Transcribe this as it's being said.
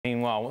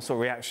Meanwhile, what sort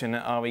of reaction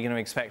are we going to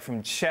expect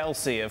from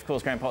Chelsea? Of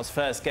course, Graham Potter's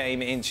first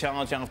game in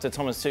charge after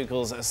Thomas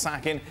Tuchel's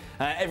sacking.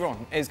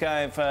 Everyone is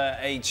going for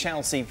a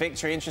Chelsea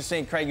victory.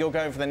 Interesting, Craig, you're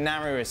going for the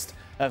narrowest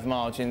of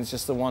margins,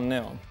 just the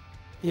 1-0.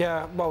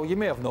 Yeah, well, you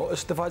may have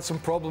noticed they've had some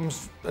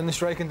problems in the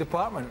striking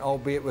department,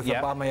 albeit with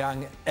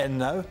Aubameyang in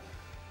now.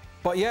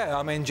 But yeah,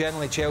 I mean,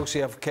 generally Chelsea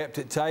have kept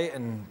it tight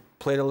and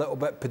played a little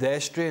bit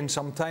pedestrian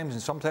sometimes,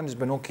 and sometimes it's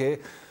been okay.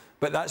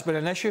 But that's been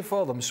an issue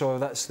for them, so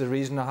that's the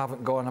reason I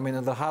haven't gone. I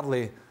mean, they're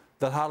hardly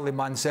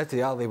Man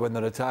City, are they, when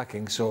they're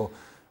attacking? So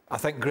I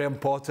think Graham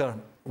Potter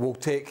will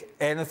take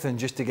anything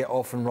just to get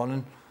off and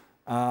running,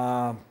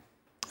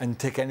 and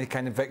take any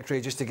kind of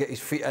victory just to get his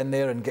feet in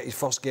there and get his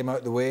first game out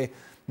of the way.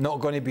 Not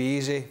going to be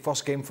easy.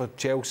 First game for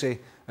Chelsea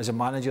as a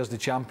manager is the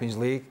Champions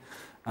League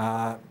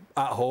at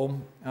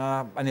home,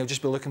 and he'll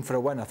just be looking for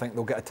a win. I think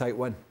they'll get a tight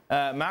win.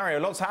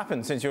 Mario, lots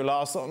happened since you were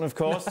last on, of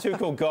course.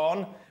 Tuchel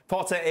gone,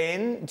 Potter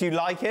in. Do you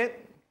like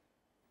it?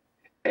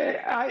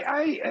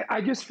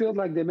 I just feel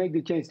like they make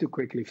the change too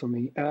quickly for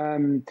me.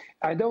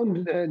 I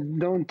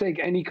don't take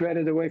any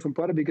credit away from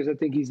Potter because I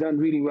think he's done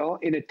really well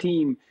in a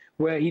team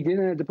where he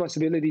didn't have the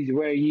possibilities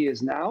where he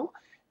is now.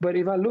 But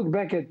if I look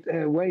back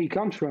at where he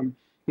comes from,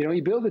 you know,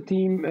 he built a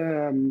team,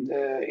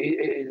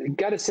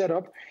 got it set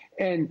up,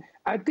 and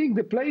I think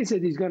the plays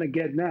that he's going to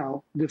get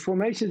now, the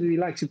formation that he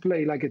likes to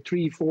play, like a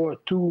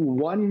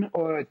 3-4-2-1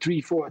 or a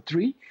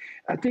 3-4-3,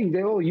 I think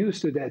they're all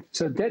used to that.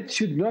 So that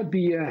should not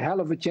be a hell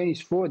of a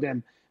change for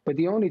them. But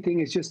the only thing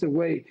is just the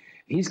way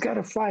he's got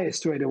to fire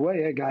straight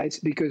away, guys,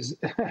 because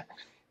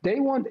they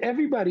want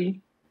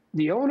everybody,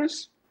 the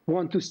owners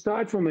want to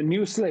start from a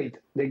new slate.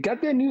 They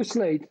got their new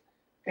slate,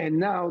 and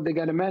now they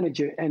got a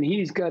manager, and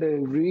he's got to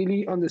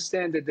really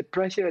understand that the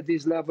pressure at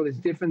this level is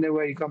different than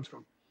where he comes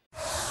from.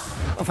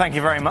 Well, thank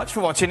you very much for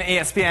watching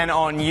ESPN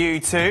on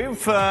YouTube.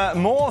 For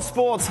more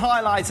sports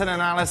highlights and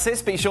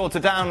analysis, be sure to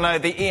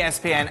download the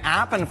ESPN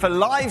app. And for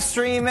live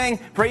streaming,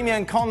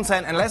 premium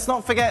content, and let's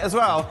not forget as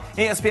well,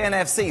 ESPN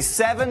FC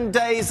 7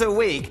 days a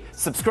week.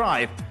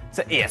 Subscribe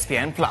to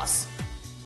ESPN Plus.